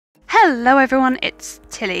Hello everyone, it's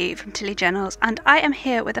Tilly from Tilly Journals, and I am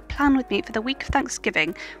here with a plan with me for the week of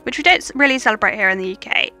Thanksgiving, which we don't really celebrate here in the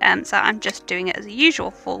UK, so I'm just doing it as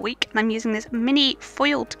usual for a week, and I'm using this mini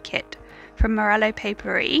foiled kit from Morello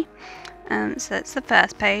Paperie. So that's the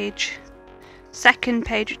first page, second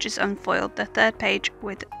page which is unfoiled, the third page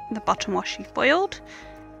with the bottom washi foiled.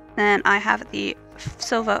 Then I have the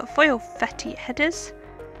silver foil fetty headers.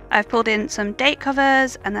 I've pulled in some date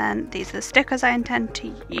covers, and then these are the stickers I intend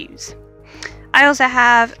to use. I also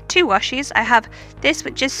have two washies. I have this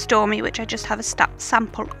which is Stormy, which I just have a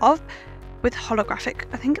sample of with holographic,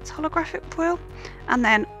 I think it's holographic foil, and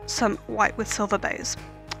then some white with silver bows.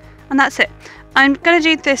 And that's it. I'm going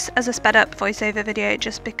to do this as a sped up voiceover video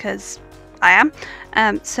just because I am.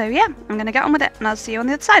 So yeah, I'm going to get on with it and I'll see you on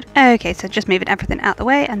the other side. Okay, so just moving everything out the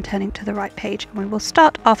way and turning to the right page, and we will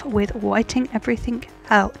start off with whiting everything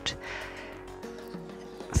out.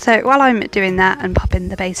 So while I'm doing that and popping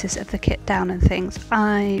the basis of the kit down and things,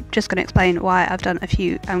 I'm just going to explain why I'm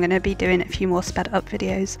going to be doing a few more sped up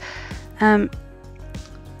videos. I've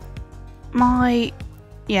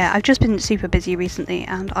just been super busy recently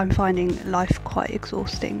and I'm finding life quite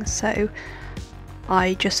exhausting, so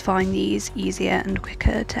I just find these easier and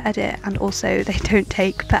quicker to edit, and also they don't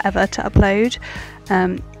take forever to upload.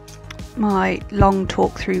 My long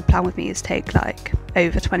talk through plan with me is take like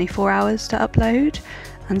over 24 hours to upload,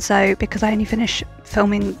 and so because I only finish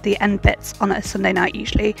filming the end bits on a Sunday night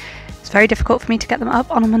usually, it's very difficult for me to get them up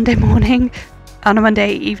on a Monday morning, on a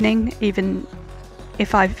Monday evening, even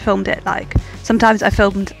if I've filmed it. Like sometimes I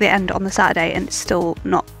filmed the end on the Saturday and it's still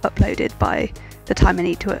not uploaded by the time I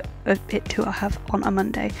need it to have on a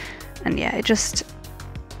Monday. And yeah,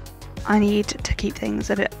 I need to keep things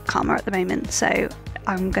a bit calmer at the moment, so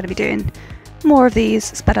I'm going to be doing more of these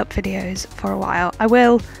sped up videos for a while.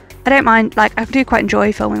 I don't mind, like I do quite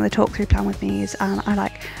enjoy filming the talk through plan with me's, and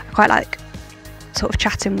I quite like sort of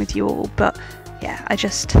chatting with you all, but yeah,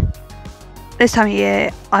 this time of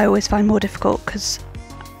year I always find more difficult because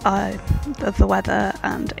of the weather,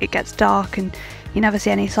 and it gets dark and you never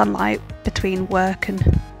see any sunlight between work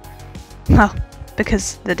and, well,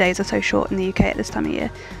 because the days are so short in the UK at this time of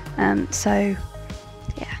year. So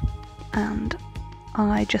yeah, and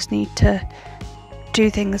I just need to do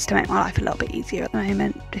things to make my life a little bit easier at the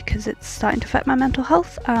moment because it's starting to affect my mental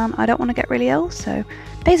health. I don't want to get really ill, so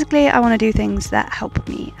basically I want to do things that help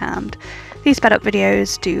me, and these sped up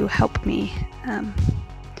videos do help me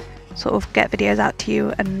sort of get videos out to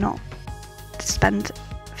you and not spend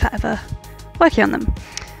forever working on them.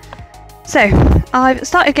 So I've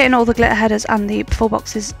started getting all the glitter headers and the full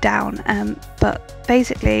boxes down, but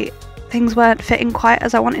basically things weren't fitting quite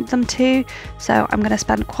as I wanted them to, so I'm going to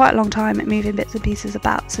spend quite a long time moving bits and pieces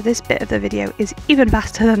about. So this bit of the video is even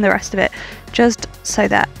faster than the rest of it, just so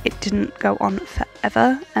that it didn't go on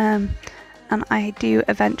forever, and I do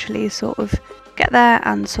eventually sort of get there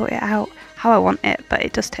and sort it out how I want it, but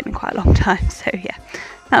it does take me quite a long time. So yeah,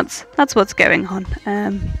 that's what's going on.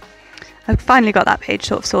 I've finally got that page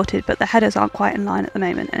sort of sorted, but the headers aren't quite in line at the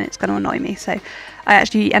moment and it's going to annoy me, so I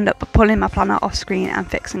actually end up pulling my planner off screen and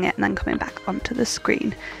fixing it and then coming back onto the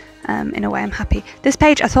screen. In a way I'm happy. This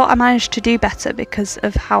page I thought I managed to do better because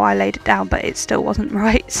of how I laid it down, but it still wasn't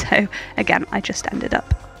right, so again I just ended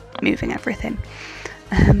up moving everything.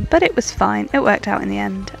 But it was fine, it worked out in the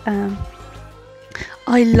end.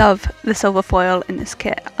 I love the silver foil in this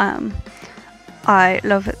kit. I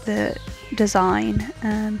love the design,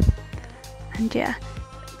 and yeah,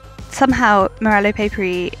 somehow Morello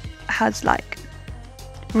Paperie has like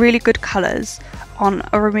really good colours on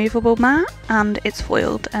a removable mat, and it's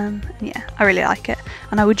foiled, and yeah, I really like it,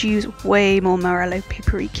 and I would use way more Morello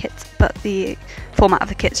Paperie kits, but the format of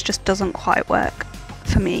the kits just doesn't quite work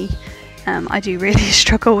for me. I do really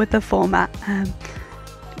struggle with the format,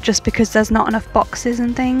 just because there's not enough boxes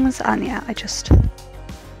and things, and yeah, it's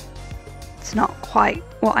not quite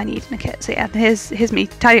what I need in a kit. So yeah, here's me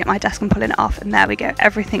tidying up my desk and pulling it off, and there we go,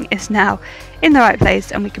 everything is now in the right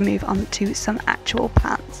place and we can move on to some actual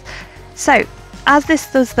plans. So as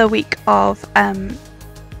this was the week of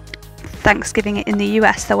Thanksgiving in the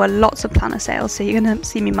US, there were lots of planner sales, so you're going to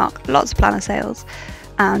see me mark lots of planner sales,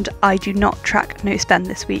 and I do not track no spend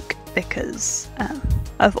this week because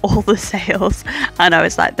of all the sales, and I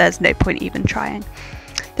was like, there's no point even trying.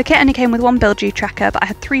 The kit only came with one bill due tracker, but I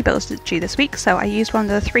had 3 bills due this week, so I used one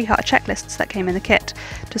of the 3 heart checklists that came in the kit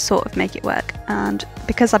to sort of make it work. And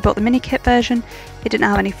because I bought the mini kit version, it didn't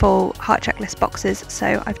have any full heart checklist boxes,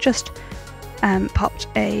 so I've just popped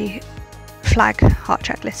a flag heart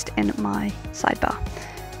checklist in my sidebar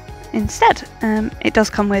instead. It does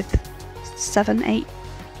come with 7, 8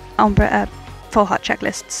 full heart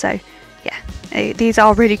checklists, so yeah, These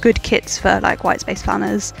are really good kits for like white space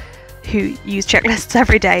planners who use checklists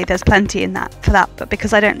every day. There's plenty in that for that, but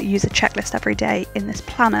because I don't use a checklist every day in this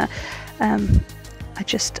planner,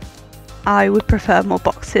 I would prefer more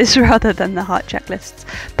boxes rather than the heart checklists.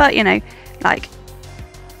 But you know, like,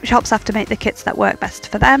 shops have to make the kits that work best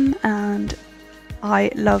for them, and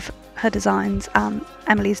I love her designs and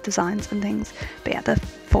Emily's designs and things, but yeah, the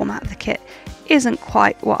format of the kit isn't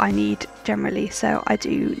quite what I need generally, so I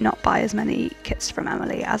do not buy as many kits from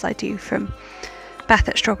Emily as I do from Beth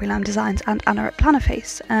at Strawberry Lamb Designs and Anna at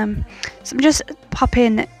Plannerface. So I'm just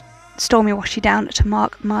popping Stormy Washi down to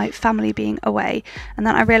mark my family being away, and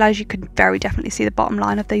then I realised you could very definitely see the bottom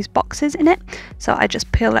line of those boxes in it, so I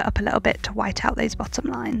just peel it up a little bit to white out those bottom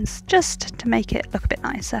lines just to make it look a bit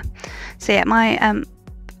nicer. So yeah, my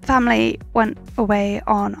family went away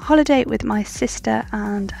on holiday with my sister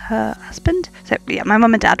and her husband. So yeah, my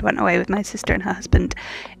mum and dad went away with my sister and her husband.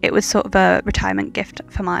 It was sort of a retirement gift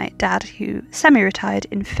for my dad, who semi-retired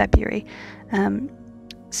in February.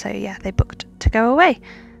 So yeah, they booked to go away.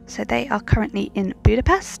 So they are currently in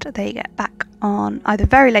Budapest. They get back on either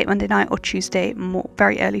very late Monday night or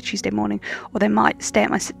very early Tuesday morning, or they might stay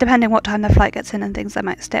at depending what time their flight gets in and things, they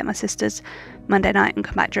might stay at my sister's Monday night and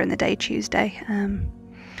come back during the day Tuesday.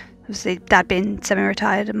 Obviously, dad being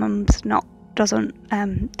semi-retired and mum's does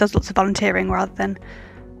lots of volunteering rather than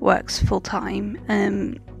works full time.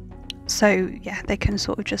 So yeah, they can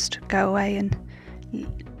sort of just go away and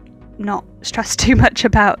not stress too much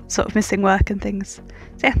about sort of missing work and things.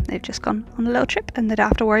 So yeah, they've just gone on a little trip and they don't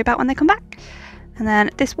have to worry about when they come back. And then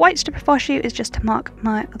this white strip of washi is just to mark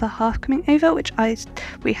my other half coming over, which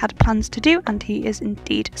we had plans to do, and he is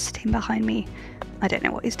indeed sitting behind me. I don't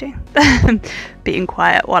know what he's doing. Being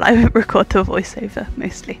quiet while I record the voiceover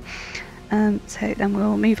mostly. So then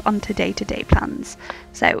we'll move on to day-to-day plans.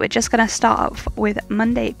 So we're just going to start off with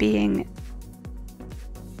Monday being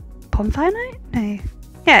bonfire night? No.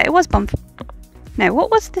 Yeah, it was bonfire. No,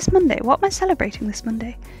 what was this Monday? What am I celebrating this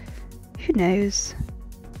Monday? Who knows?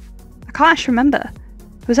 I can't actually remember.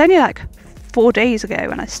 It was only like 4 days ago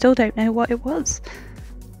and I still don't know what it was.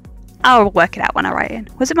 I'll work it out when I write in.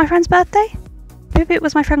 Was it my friend's birthday? Maybe it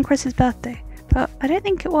was my friend Chris's birthday, but I don't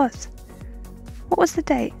think it was. What was the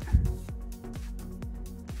date?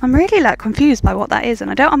 I'm really like confused by what that is,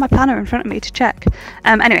 and I don't have my planner in front of me to check.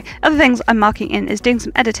 Anyway, other things I'm marking in is doing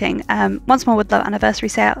some editing. Once more with Love Anniversary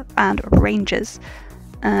Sale and Rangers.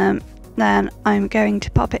 Then I'm going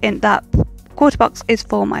to pop it in. That quarter box is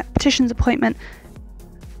for my optician's appointment,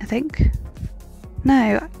 I think.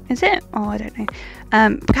 No, is it? Oh, I don't know.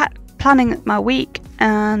 Planning my week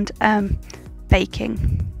and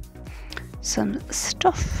baking some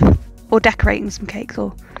stuff, or decorating some cakes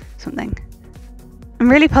or something. I'm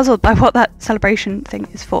really puzzled by what that celebration thing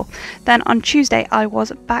is for. Then on Tuesday I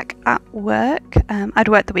was back at work. I'd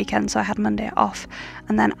worked the weekend, so I had Monday off,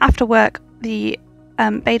 and then after work the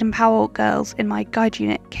Baden Powell girls in my guide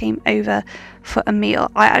unit came over for a meal.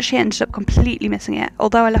 I actually ended up completely missing it.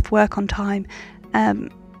 Although I left work on time,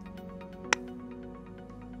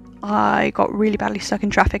 I got really badly stuck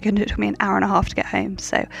in traffic and it took me an hour and a half to get home,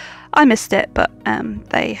 so I missed it. But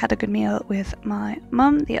they had a good meal with my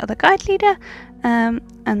mum, the other guide leader, and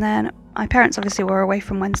then my parents obviously were away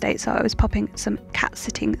from Wednesday, so I was popping some cat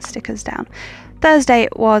sitting stickers down. Thursday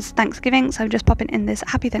was Thanksgiving, so I'm just popping in this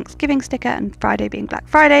Happy Thanksgiving sticker, and Friday being Black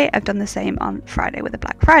Friday, I've done the same on Friday with a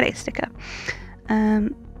Black Friday sticker.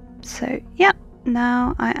 So yeah,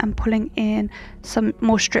 now I am pulling in some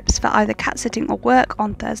more strips for either cat sitting or work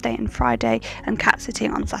on Thursday and Friday, and cat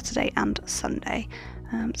sitting on Saturday and Sunday.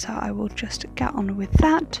 So I will just get on with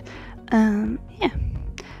that. Yeah,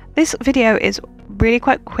 this video is really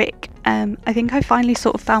quite quick. I think I finally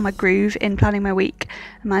sort of found my groove in planning my week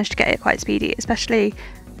and managed to get it quite speedy, especially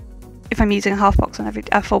if I'm using a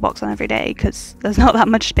full box on every day, because there's not that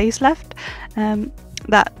much space left.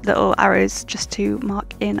 That little arrows just to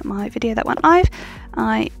mark in my video that went live.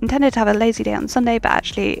 I intended to have a lazy day on Sunday, but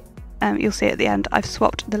actually you'll see at the end I've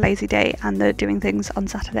swapped the lazy day and the doing things on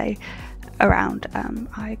Saturday around.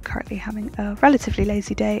 I'm currently having a relatively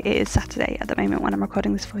lazy day. It is Saturday at the moment when I'm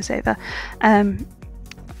recording this voiceover.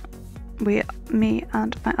 Me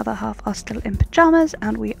and my other half are still in pyjamas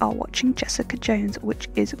and we are watching Jessica Jones, which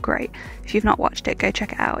is great. If you've not watched it, go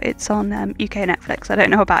check it out. It's on UK Netflix. I don't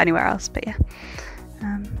know about anywhere else, but yeah.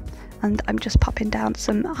 And I'm just popping down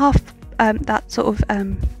some that sort of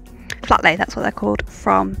flat lay, that's what they're called,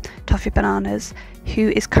 from Toffee Bananas, who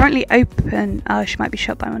is currently open. Oh, she might be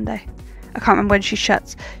shut by Monday. I can't remember when she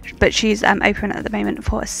shuts, but she's open at the moment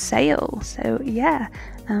for a sale. So yeah,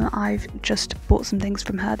 I've just bought some things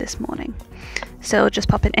from her this morning. Still just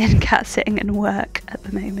popping in cat sitting and work at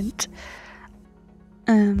the moment.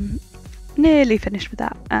 Nearly finished with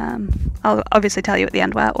that. I'll obviously tell you at the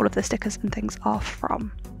end where all of the stickers and things are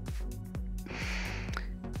from.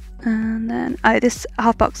 And then this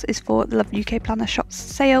half box is for the Love UK Planner Shop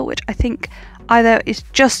sale, which I think either is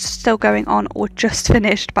just still going on or just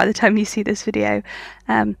finished by the time you see this video.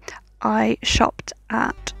 I shopped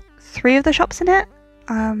at 3 of the shops in it.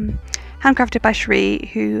 Handcrafted by Cherie,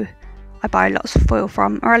 who I buy lots of foil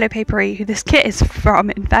from, Morello Paperie, who this kit is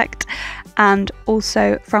from in fact, and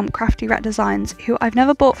also from Crafty Rat Designs, who I've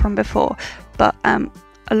never bought from before, but a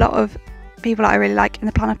lot of people that I really like in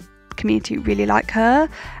the planner community really like her,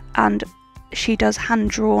 and she does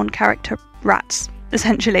hand-drawn character rats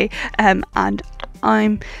essentially, and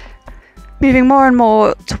I'm moving more and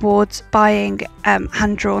more towards buying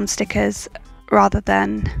hand-drawn stickers rather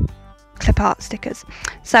than clip art stickers.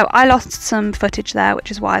 So I lost some footage there,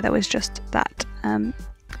 which is why there was just that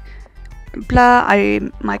blur.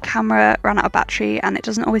 My camera ran out of battery, and it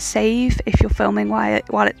doesn't always save if you're filming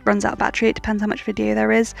while it runs out of battery. It depends how much video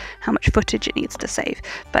there is, how much footage it needs to save.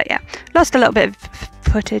 But yeah, lost a little bit of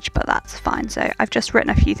footage, but that's fine. So I've just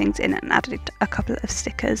written a few things in and added a couple of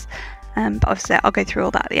stickers, but obviously I'll go through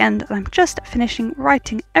all that at the end. And I'm just finishing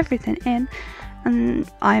writing everything in, and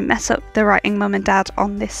I mess up the writing mum and dad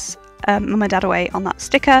on this mum and dad away on that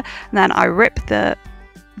sticker, and then I rip the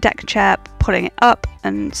deck chair pulling it up,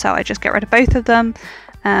 and so I just get rid of both of them,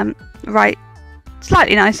 write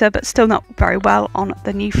slightly nicer but still not very well on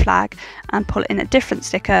the new flag, and pull in a different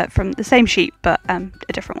sticker from the same sheet but a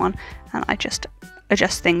different one, and I just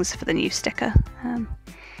adjust things for the new sticker,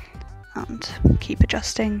 and keep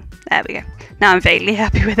adjusting. There we go. Now I'm vaguely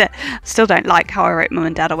happy with it. Still don't like how I wrote mum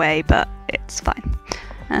and dad away, but it's fine.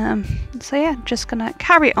 So yeah, just gonna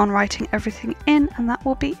carry on writing everything in, and that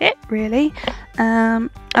will be it really. Oh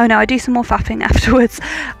no, I do some more faffing afterwards.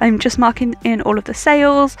 I'm just marking in all of the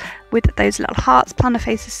sales with those little hearts. Planner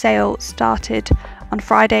Faces sale started on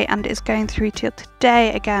Friday and is going through till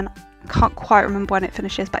today. Again, can't quite remember when it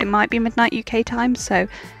finishes, but it might be midnight UK time, so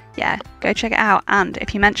yeah, go check it out. And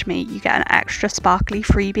if you mention me, you get an extra sparkly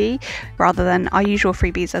freebie rather than our usual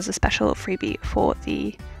freebies, as a special freebie for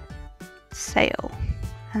the sale.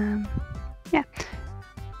 Yeah,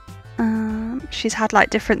 she's had like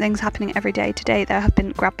different things happening every day. Today there have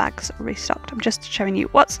been grab bags restocked. I'm just showing you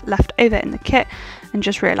what's left over in the kit, and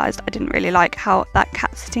just realised I didn't really like how that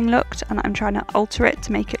cat sitting looked, and I'm trying to alter it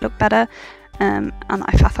to make it look better, and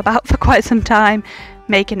I faff about for quite some time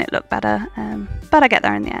making it look better, but I get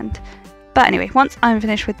there in the end. But anyway, once I'm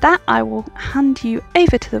finished with that, I will hand you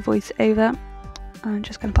over to the voiceover. I'm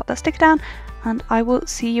just going to pop that sticker down, and I will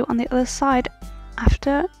see you on the other side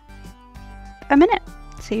after a minute.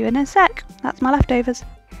 See you in a sec. That's my leftovers.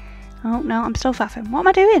 Oh no, I'm still faffing. What am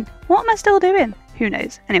I doing? What am I still doing? Who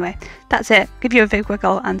knows? Anyway, that's it. Give you a big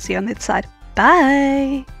wiggle and see you on the other side.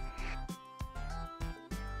 Bye!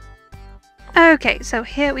 Okay, so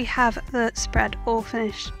here we have the spread all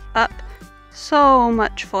finished up. So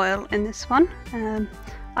much foil in this one.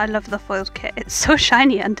 I love the foiled kit. It's so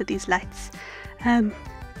shiny under these lights.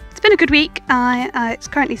 It's been a good week. It's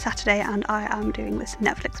currently Saturday and I am doing this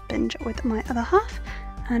Netflix binge with my other half,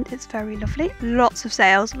 and it's very lovely. Lots of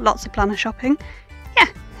sales, lots of planner shopping. Yeah,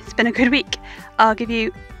 it's been a good week. I'll give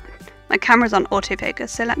you... My camera's on autofocus,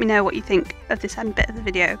 so let me know what you think of this end bit of the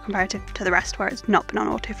video comparative to the rest where it's not been on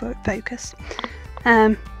autofocus.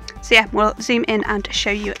 So yeah, we'll zoom in and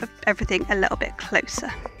show you everything a little bit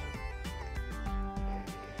closer.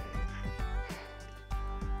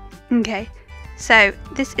 Okay. So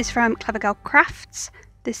this is from Clever Girl Crafts.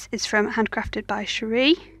 This is from Handcrafted by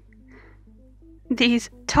Cherie. These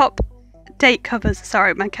top date covers,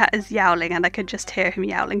 sorry, my cat is yowling and I could just hear him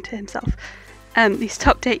yowling to himself. These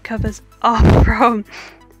top date covers are from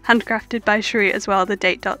Handcrafted by Cherie as well. The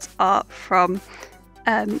date dots are from,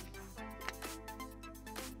 I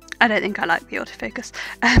don't think I like the autofocus,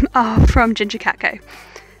 are from Ginger Cat Co.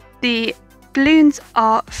 The balloons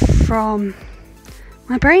are from,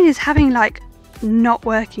 my brain is having like not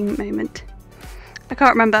working moment. I can't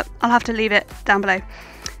remember. I'll have to leave it down below.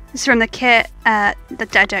 This is from the kit. I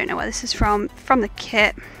don't know where this is from the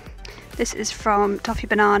kit. This is from Toffee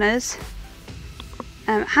Bananas.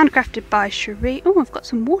 Handcrafted by Cherie. Oh, I've got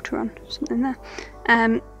some water on something there.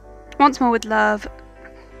 Once More with Love.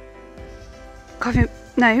 Coffee.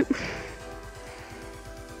 No.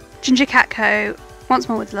 Ginger Cat Co. Once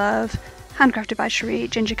More with Love. Handcrafted by Cherie.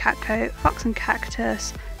 Ginger Cat Co. Fox and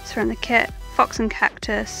Cactus. It's from the kit. Fox and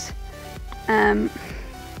Cactus.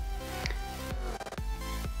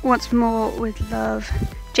 Once More with Love.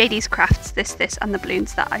 JD's Crafts. This and the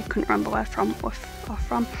balloons that I couldn't remember where are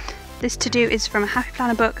from. This to do is from a Happy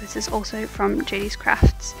Planner book. This is also from JD's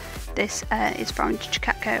Crafts. This is from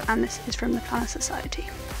Chicago, and this is from the Planner Society.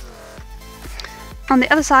 On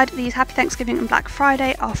the other side, these Happy Thanksgiving and Black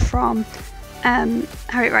Friday are from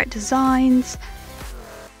Harriet Wright Designs.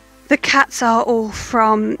 The cats are all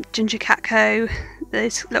from Ginger Cat Co.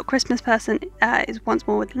 This little Christmas person is Once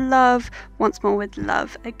More With Love, Once More With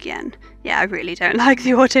Love Again. Yeah, I really don't like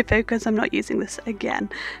the autofocus. I'm not using this again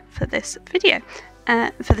for this video,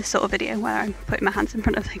 for this sort of video where I'm putting my hands in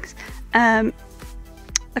front of things. The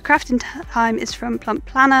Crafting Time is from Plump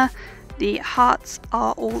Planner. The hearts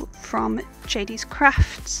are all from JD's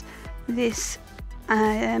Crafts. This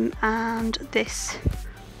and this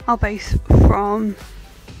are both from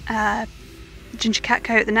Ginger Cat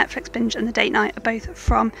Co. The Netflix Binge and the Date Night are both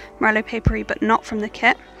from Morello Paperie, but not from the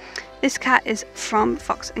kit. This cat is from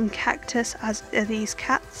Fox and Cactus, as are these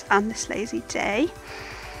cats, and this Lazy Day.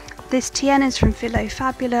 This TN is from Philo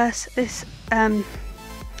Fabulous. This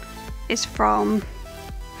is from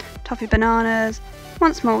Toffee Bananas,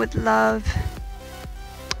 Once More With Love,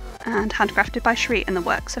 and Handcrafted by Cherie, and the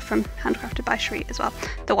works are from Handcrafted by Cherie as well.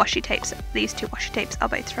 The washi tapes, these two washi tapes are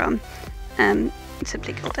both from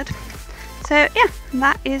Simply Gilded. So yeah,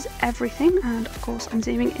 that is everything, and of course I'm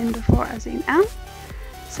zooming in before I zoom out.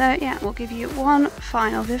 So yeah, we'll give you one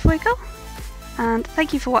final Viv wiggle, and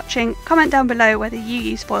thank you for watching. Comment down below whether you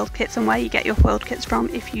use foiled kits and where you get your foiled kits from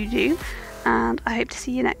if you do, and I hope to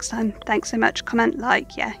see you next time. Thanks so much. Comment,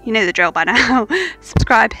 like, yeah, you know the drill by now.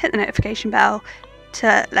 Subscribe, hit the notification bell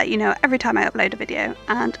to let you know every time I upload a video,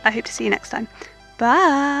 and I hope to see you next time.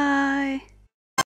 Bye!